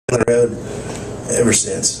on the road ever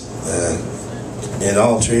since. In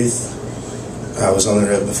all truth, I was on the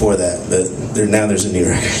road before that, but now there's a new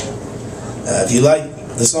record. If you like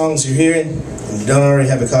the songs you're hearing, and you don't already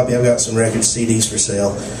have a copy, I've got some record CDs for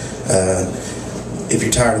sale. If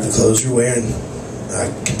you're tired of the clothes you're wearing,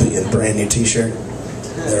 I can put you in a brand new t-shirt.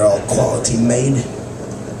 They're all quality made.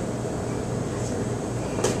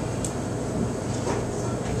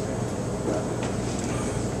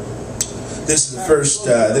 This is the first.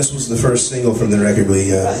 This was the first single from the record.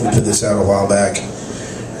 We put this out a while back.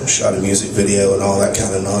 Shot a music video and all that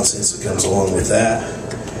kind of nonsense that comes along with that.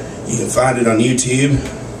 You can find it on YouTube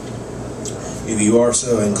if you are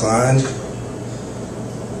so inclined.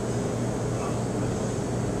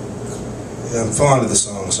 I'm fond of the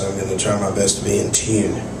song, so I'm going to try my best to be in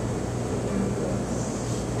tune.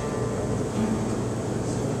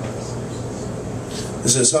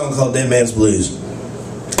 This is a song called Deadman's Blues.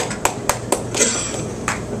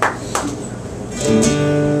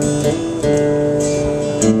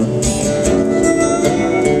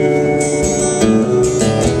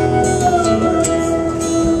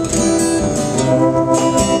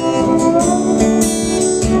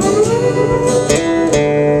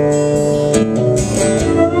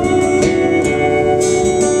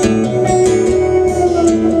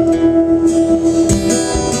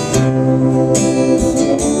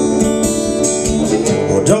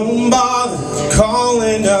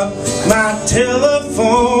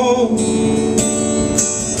 Telephone.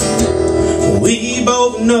 We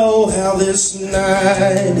both know how this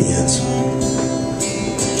night ends.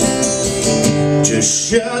 Just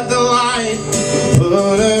shut the light, put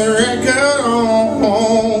a record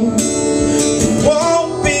on. It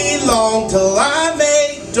won't be long till I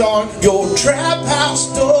make dark your trap house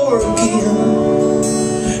door again,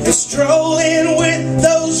 and stroll in with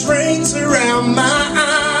those rings around my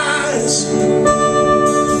eyes.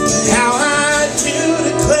 How I do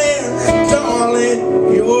declare, darling,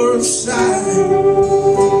 your side.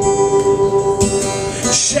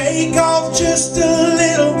 Shake off just a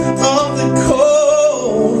little of the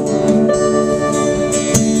cold.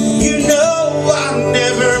 You know I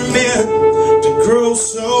never meant to grow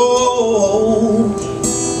so old.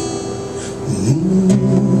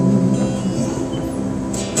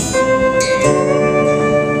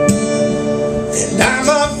 And I'm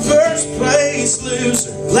a first place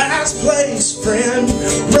loser, last place friend,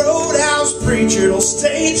 roadhouse preacher till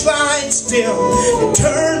stage lights dim and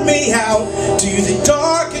turn me out to the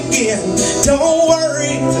dark again. Don't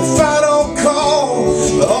worry if I don't call,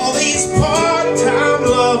 all these part-time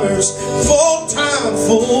lovers, full-time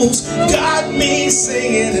fools got me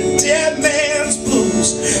singing a dead man's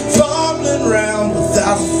blues, fumbling around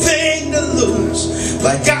without a thing to lose,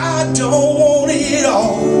 like I don't want it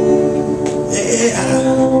all.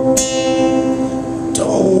 Yeah,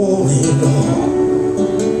 don't want it all.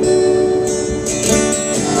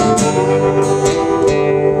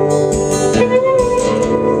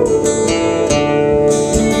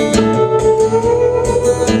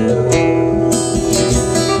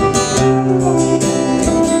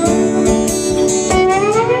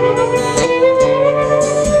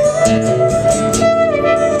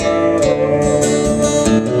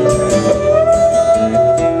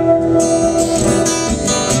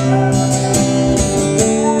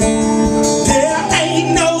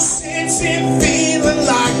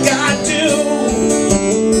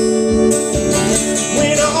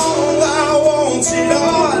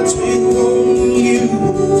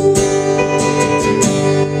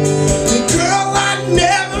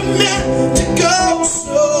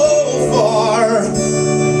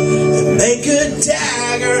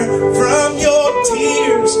 From your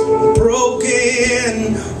tears,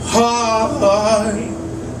 broken heart.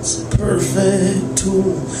 It's a perfect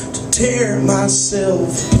tool to tear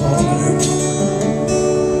myself apart.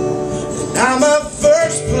 And I'm a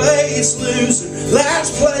first place loser,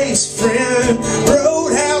 last place friend,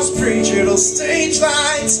 roadhouse preacher till stage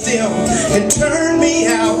lights dim and turn me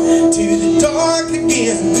out to the dark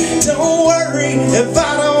again. Don't worry if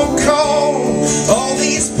I don't call, all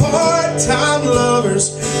these part-time lovers,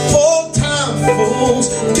 full-time fools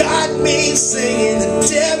got me singing the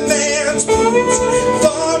dead man's blues,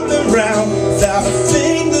 fumbling around without a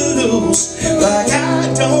thing to lose, like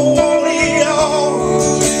I don't want it all.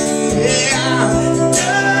 Yeah, I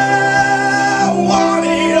don't want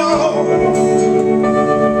it all.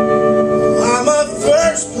 I'm a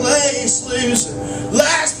first place loser,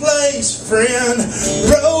 last place friend,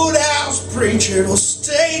 roadhouse preacher till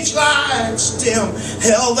stage lights dim.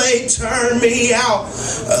 Hell, they turn me out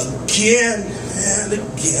again and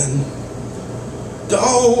again.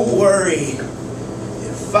 Don't worry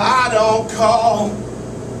if I don't call,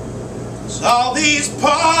 All these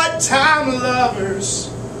part-time lovers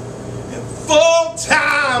and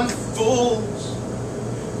full-time fools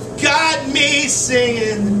got me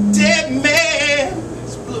singing the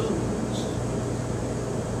Deadman's blues.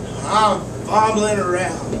 I'm fumbling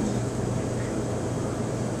around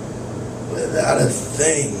without a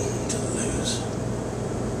thing to lose.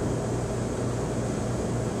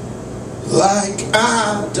 Like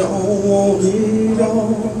I don't want it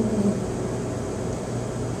all,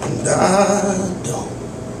 and I don't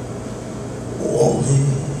want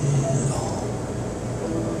it all.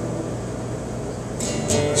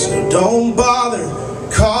 So don't bother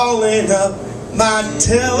calling up my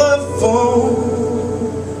telephone,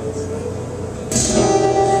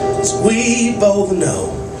 'cause we both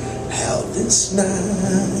know how this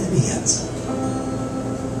night ends.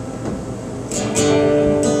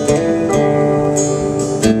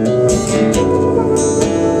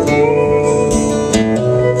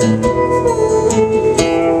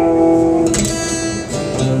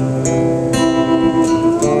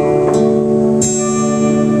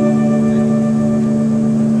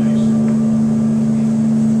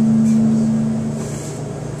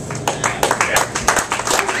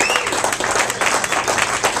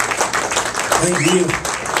 Thank you.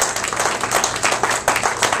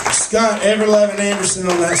 Scott Everloving Anderson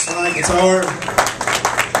on that slide guitar.